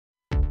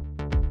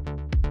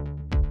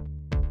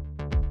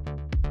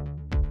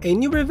A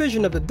new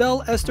revision of the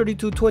Dell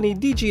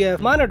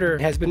S3220DGF monitor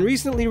has been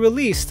recently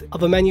released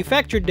of a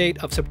manufacture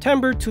date of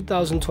September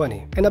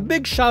 2020. And a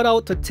big shout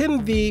out to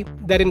Tim V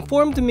that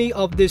informed me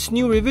of this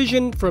new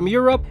revision from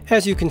Europe.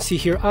 As you can see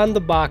here on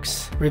the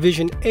box,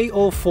 revision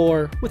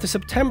A04 with a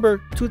September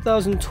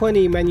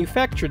 2020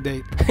 manufacture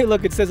date. Hey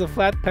look, it says a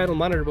flat panel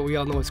monitor, but we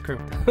all know it's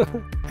curved.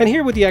 And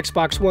here with the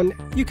Xbox One,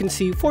 you can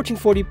see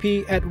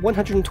 1440p at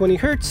 120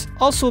 Hz,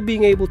 also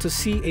being able to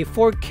see a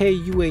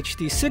 4K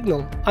UHD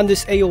signal on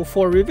this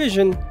A04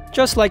 revision,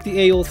 just like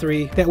the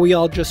A03 that we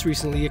all just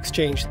recently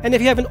exchanged. And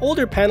if you have an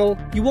older panel,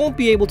 you won't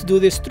be able to do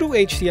this through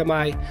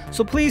HDMI,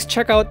 so please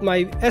check out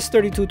my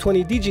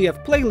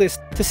S3220DGF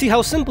playlist to see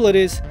how simple it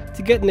is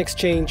to get an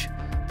exchange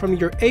from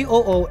your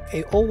A00,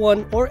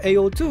 A01, or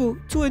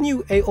A02 to a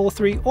new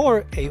A03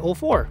 or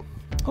A04.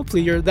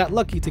 Hopefully you're that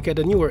lucky to get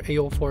a newer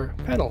A04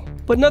 panel.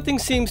 But nothing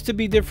seems to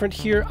be different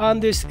here on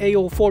this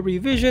A04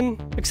 revision,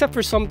 except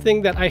for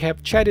something that I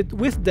have chatted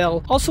with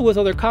Dell, also with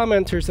other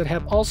commenters that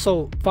have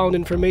also found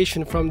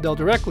information from Dell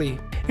directly.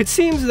 It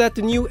seems that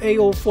the new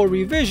A04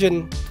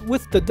 revision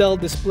with the Dell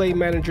Display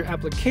Manager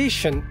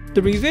Application,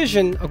 the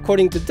revision,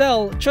 according to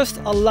Dell,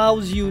 just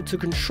allows you to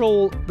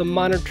control the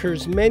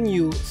monitor's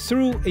menu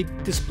through a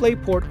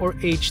DisplayPort or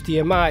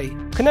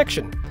HDMI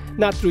connection,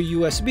 not through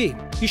USB.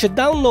 You should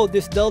download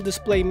this Dell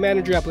Display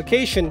Manager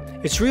application.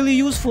 It's really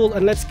useful,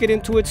 and let's get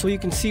into it so you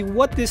can see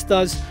what this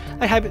does.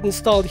 I have it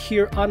installed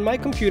here on my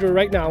computer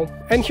right now.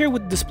 And here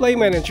with Display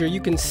Manager,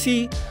 you can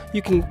see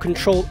you can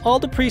control all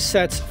the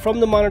presets from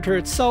the monitor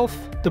itself,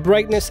 the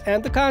brightness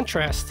and the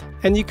contrast.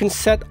 And you can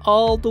set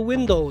all the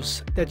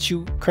windows that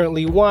you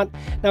currently want.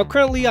 Now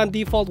currently on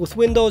default with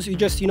Windows, you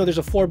just, there's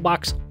a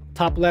 4-box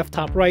top left,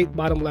 top right,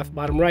 bottom left,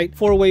 bottom right,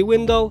 4-way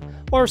window,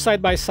 or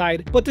side by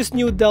side. But this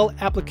new Dell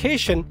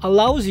application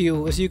allows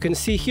you, as you can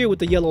see here with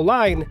the yellow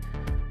line,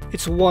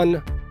 it's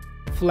one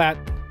flat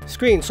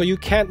screen. So you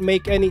can't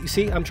make any,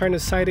 see, I'm trying to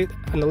side it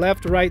on the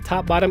left, right,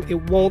 top, bottom. It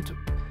won't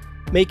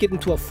make it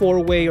into a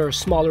 4-way or a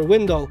smaller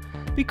window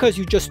because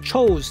you just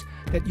chose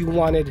that you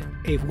wanted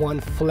a one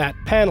flat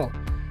panel.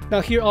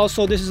 Now here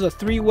also, this is a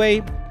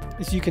 3-way.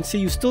 As you can see,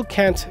 you still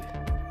can't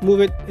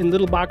move it in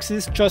little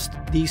boxes, just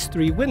these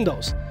 3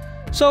 windows.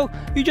 So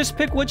you just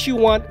pick what you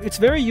want. It's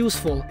very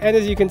useful, and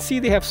as you can see,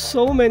 they have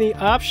so many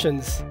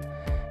options.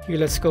 Here,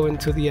 let's go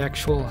into the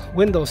actual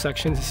window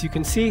section. As you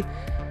can see,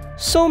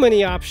 so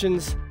many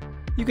options.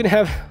 You can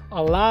have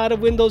a lot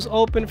of windows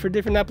open for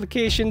different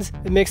applications.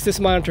 It makes this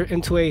monitor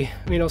into a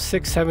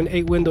 6, 7,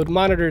 8 windowed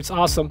monitor. It's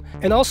awesome.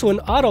 And also in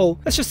auto,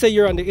 let's just say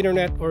you're on the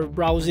internet or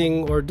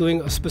browsing or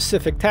doing a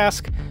specific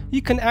task,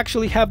 you can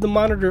actually have the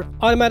monitor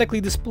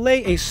automatically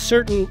display a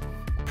certain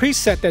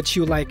preset that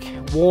you like: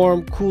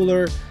 warm,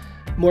 cooler,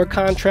 more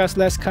contrast,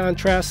 less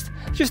contrast.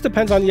 It just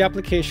depends on the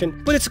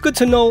application. But it's good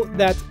to know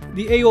that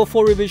the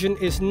A04 revision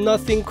is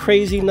nothing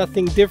crazy,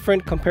 nothing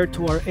different compared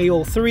to our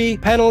A03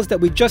 panels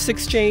that we just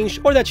exchanged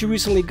or that you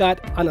recently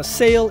got on a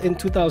sale in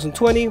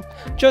 2020.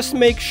 Just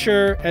make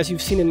sure, as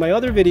you've seen in my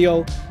other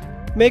video,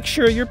 make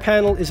sure your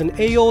panel is an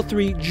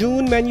A03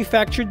 June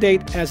manufacture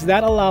date, as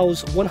that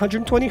allows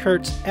 120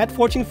 Hz at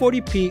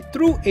 1440p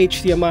through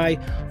HDMI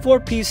for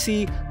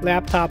PC,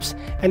 laptops,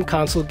 and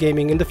console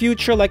gaming in the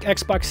future, like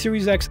Xbox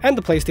Series X and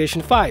the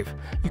PlayStation 5.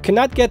 You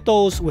cannot get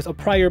those with a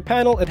prior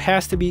panel. It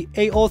has to be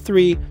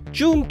A03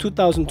 June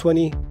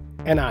 2020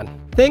 and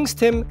on. Thanks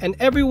Tim, and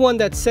everyone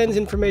that sends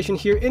information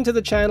here into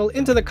the channel,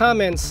 into the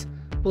comments,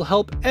 will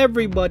help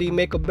everybody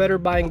make a better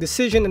buying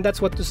decision, and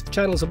that's what this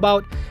channel is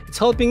about. It's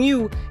helping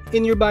you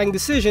in your buying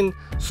decision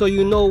so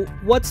you know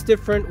what's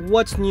different,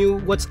 what's new,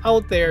 what's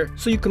out there,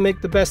 so you can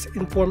make the best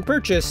informed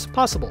purchase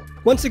possible.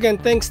 Once again,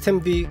 thanks Tim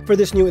V for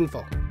this new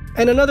info.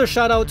 And another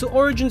shout out to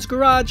Origins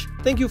Garage.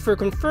 Thank you for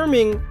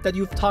confirming that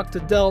you've talked to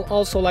Dell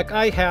also, like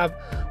I have,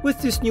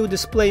 with this new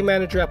Display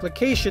Manager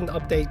application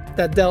update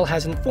that Dell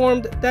has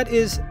informed that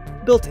is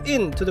built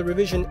into the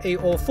revision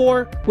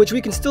A04, which we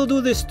can still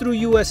do this through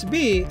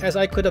USB, as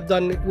I could have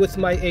done with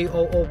my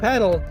A00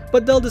 panel,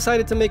 but Dell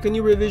decided to make a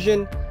new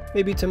revision,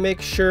 maybe to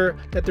make sure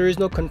that there is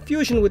no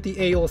confusion with the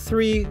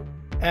A03,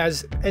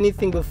 as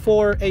anything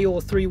before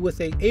A03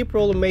 with a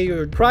April, May,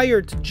 or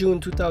prior to June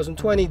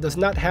 2020 does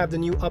not have the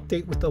new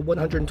update with the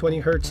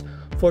 120 Hz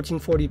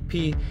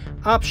 1440p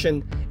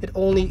option. It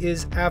only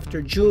is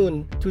after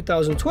June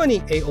 2020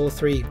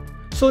 A03.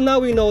 So now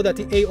we know that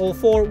the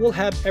A04 will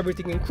have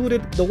everything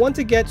included. The one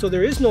to get, so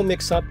there is no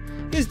mix-up,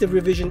 is the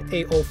revision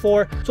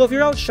A04. So if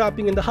you're out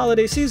shopping in the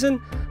holiday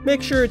season,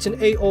 make sure it's an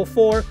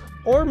A04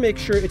 or make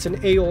sure it's an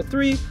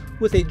A03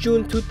 with a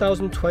June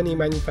 2020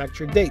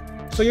 manufacture date.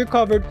 So you're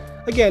covered,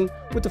 again,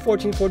 with the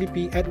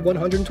 1440p at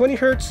 120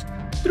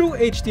 Hz through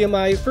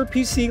HDMI for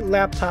PC,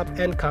 laptop,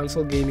 and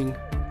console gaming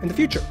in the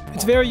future.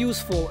 It's very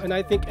useful, and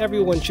I think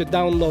everyone should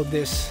download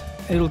this,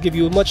 and it'll give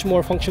you much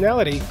more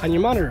functionality on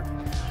your monitor.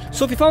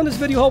 So if you found this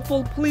video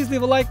helpful, please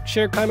leave a like,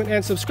 share, comment,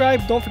 and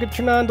subscribe. Don't forget to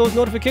turn on those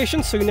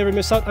notifications so you never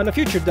miss out on a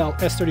future Dell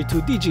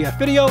S32DGF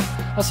video.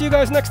 I'll see you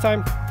guys next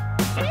time.